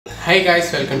Hi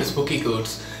guys, welcome to Spooky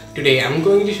Codes. Today I'm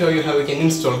going to show you how you can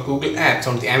install Google Apps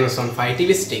on the Amazon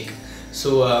FireTV stick.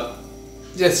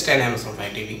 Just an Amazon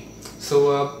FireTV.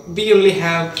 We only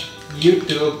have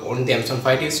YouTube on the Amazon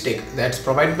FireTV stick that's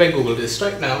provided by Google this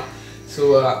right now.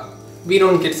 We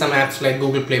don't get some apps like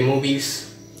Google Play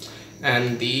Movies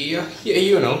and the and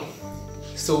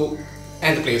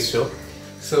the Play Store.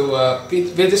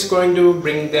 We're just going to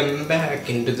bring them back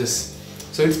into this.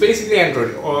 So it's basically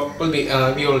Android, we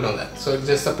all know that. So it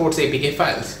just supports APK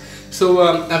files.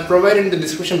 I've provided in the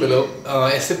description below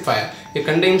a zip file. It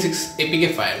contains 6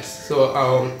 APK files.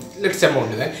 Let's jump on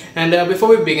to that. And before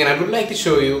we begin, I would like to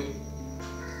show you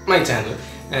my channel.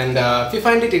 And if you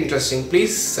find it interesting,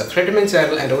 please subscribe to my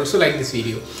channel and also like this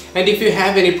video. And if you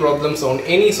have any problems on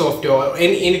any software or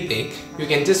anything, you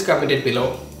can just comment it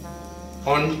below.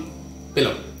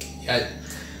 Yeah.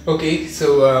 Okay,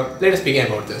 let us begin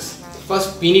about this.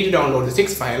 First, we need to download the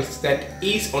 6 files that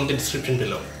is on the description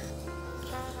below.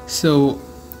 So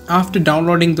after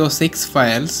downloading those 6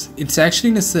 files, it's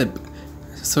actually in a zip.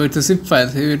 So it's a zip file,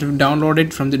 so you have to download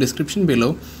it from the description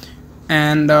below.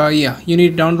 And you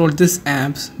need to download this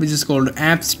app, which is called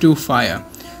Apps to Fire.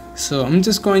 So I'm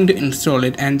just going to install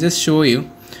it and just show you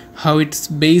how its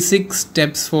basic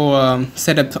steps for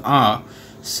setup are.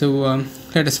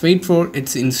 Let us wait for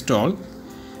its install.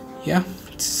 Yeah,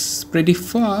 it's pretty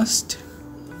fast.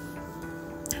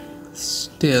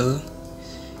 Still,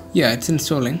 yeah, it's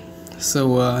installing.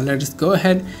 Let us go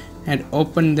ahead and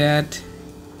open that.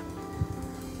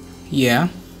 Yeah,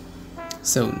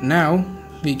 so now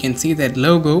we can see that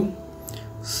logo.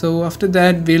 So after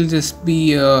that, we'll just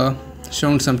be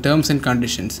shown some terms and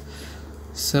conditions.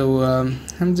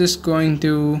 I'm just going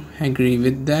to agree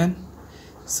with that.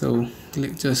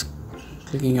 Just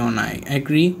clicking on I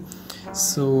agree.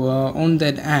 On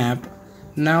that app,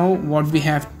 now what we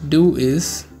have to do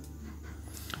is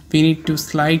we need to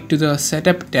slide to the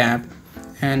setup tab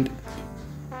and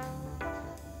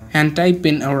type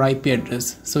in our IP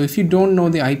address. So if you don't know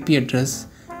the IP address,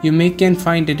 you can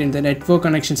find it in the network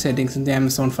connection settings in the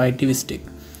Amazon FireTV stick,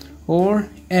 or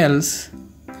else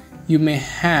you may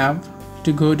have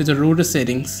to go to the router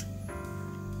settings.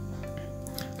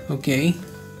 Okay,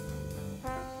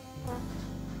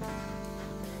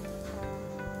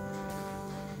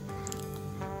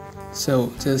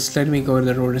 so just let me go to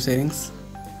the router settings.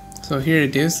 So here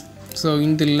it is. So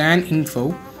in the LAN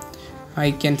info,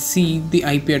 I can see the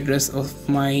IP address of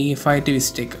my FireTV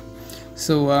stick.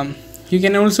 You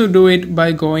can also do it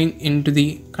by going into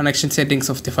the connection settings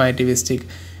of the FireTV stick,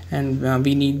 and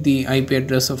we need the IP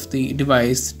address of the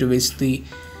device to which the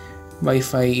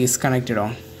Wi-Fi is connected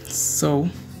on. So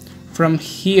from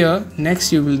here,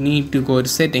 next you will need to go to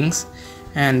settings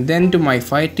and then to my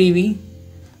FireTV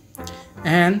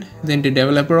and then to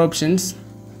developer options.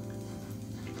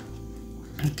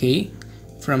 Okay,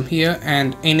 from here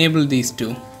and enable these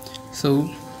two. So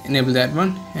enable that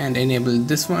one and enable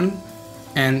this one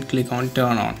and click on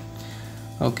turn on.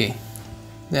 Okay,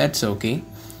 that's okay.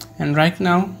 And right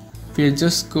now we're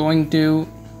just going to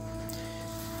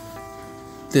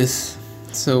this.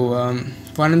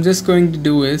 What I'm just going to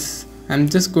do is I'm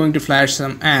just going to flash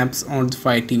some apps on the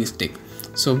FireTV stick.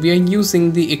 So we are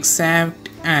using the exact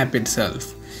app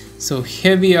itself. So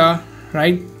here we are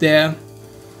right there.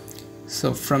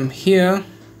 So from here,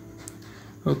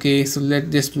 okay, so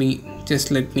let me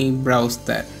browse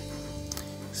that.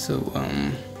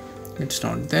 It's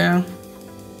not there.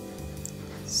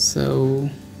 So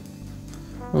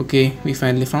okay, we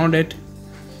finally found it.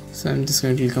 So I'm just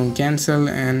going to click on cancel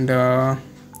and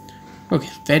okay,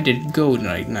 where did it go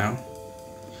right now?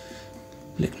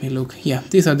 Let me look. Yeah,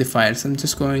 these are the files. I'm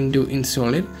just going to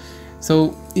install it.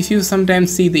 So if you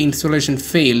sometimes see the installation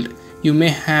failed, you may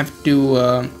have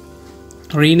to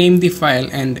rename the file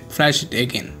and flash it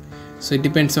again. So it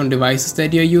depends on devices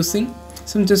that you're using.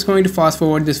 So I'm just going to fast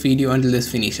forward this video until this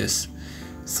finishes.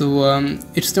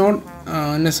 It's not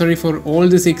necessary for all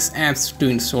the 6 apps to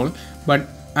install, but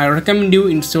I recommend you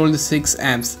install the 6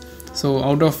 apps. So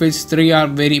out of which 3 are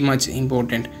very much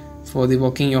important for the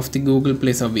working of the Google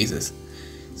Play services.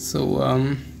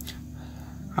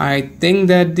 I think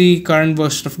that the current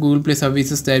version of Google Play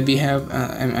services that we have,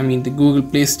 the Google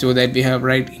Play Store that we have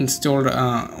installed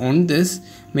on this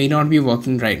may not be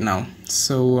working right now.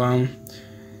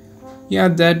 Yeah,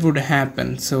 that would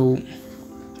happen. So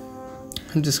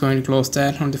I'm just going to close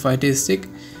that on the FireTV stick.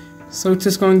 So it's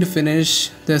just going to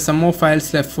finish. There's some more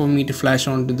files left for me to flash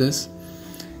onto this.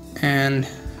 And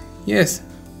yes,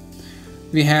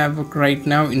 we have right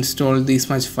now installed these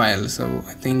much files. So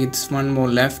I think it's one more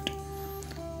left.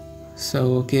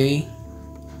 Okay,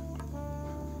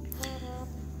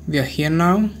 we are here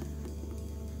now.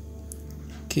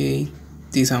 Okay,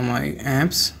 these are my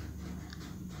apps.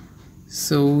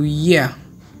 So yeah,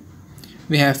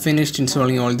 we have finished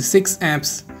installing all the 6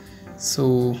 apps.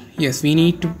 So yes, we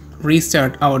need to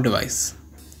restart our device.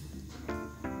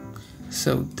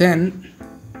 So then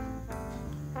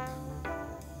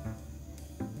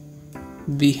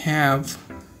we have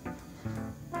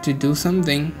to do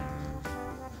something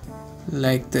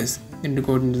like this. And to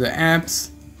go into the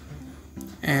apps,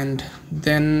 and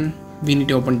then we need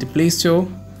to open the Play Store,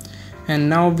 and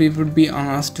now we would be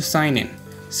asked to sign in.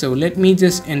 So let me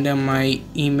just enter my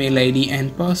email ID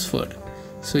and password.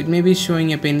 So it may be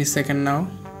showing up any second now.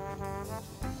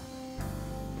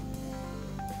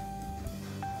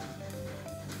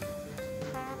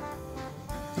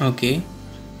 Okay,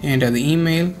 enter the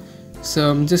email.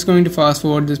 So I'm just going to fast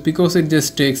forward this because it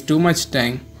just takes too much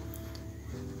time.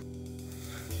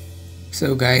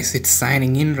 So guys, it's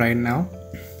signing in right now.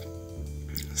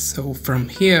 So from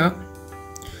here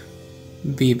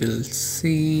we will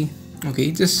see.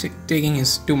 Okay, just taking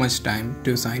is too much time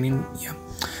to sign in. Yeah,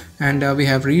 and we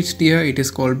have reached here. It is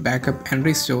called backup and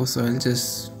restore, so I'll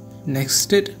just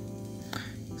next it.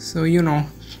 So you know,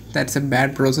 that's a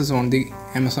bad process on the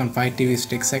Amazon Fire TV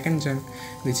Stick 2nd gen,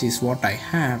 which is what I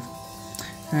have,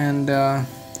 and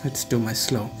it's too much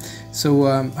slow. So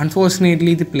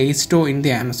unfortunately the Play Store in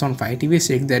the Amazon Fire TV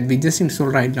Stick that we just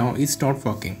installed right now is not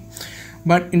working,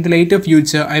 but in the later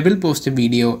future I will post a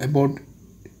video about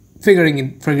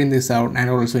figuring this out and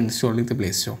also installing the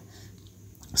Play Store.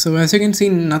 So as you can see,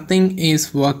 nothing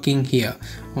is working here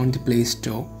on the Play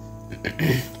Store.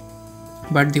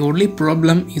 But the only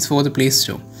problem is for the Play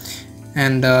Store.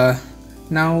 And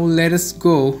now let us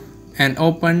go and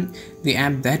open the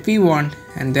app that we want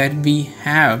and that we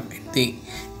have in the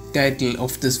title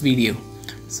of this video.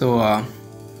 So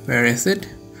where is it?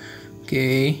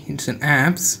 Okay, it's in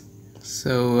apps.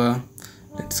 So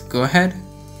let's go ahead.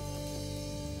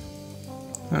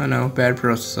 Oh no, bad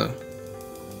processor.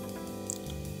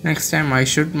 Next time I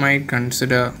might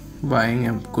consider buying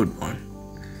a good one.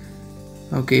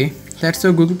 Okay, that's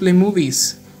the Google Play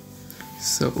Movies.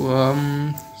 So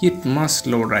it must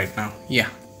load right now. Yeah,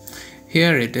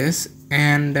 here it is,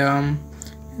 and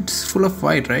it's full of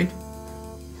white, right?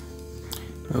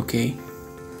 Okay,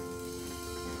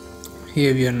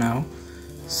 here we are now.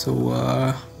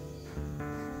 So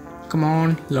come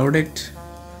on, load it.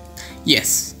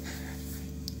 Yes,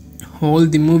 all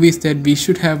the movies that we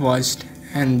should have watched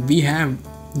and we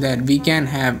can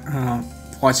have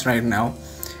watched right now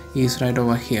is right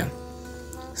over here.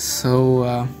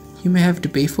 So you may have to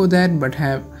pay for that, but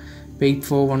have paid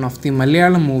for one of the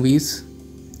Malayalam movies.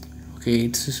 Okay,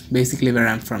 it's basically where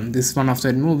I'm from. This is one of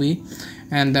that movie,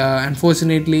 and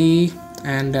unfortunately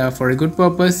and for a good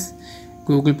purpose,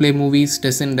 Google Play Movies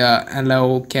doesn't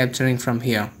allow capturing from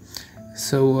here.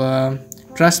 So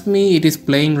trust me, it is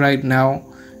playing right now,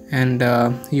 and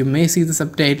you may see the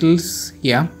subtitles.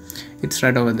 Yeah, it's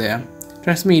right over there.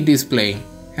 Trust me, it is playing,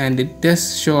 and it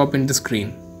does show up in the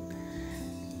screen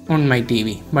on my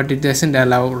TV, but it doesn't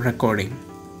allow recording.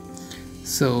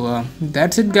 So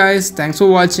that's it guys, thanks for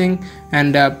watching,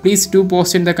 and please do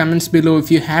post in the comments below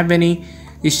if you have any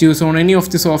issues on any of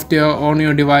the software on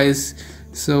your device.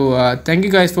 So thank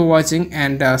you guys for watching,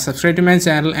 and subscribe to my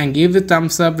channel and give the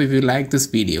thumbs up if you like this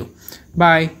video.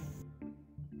 Bye.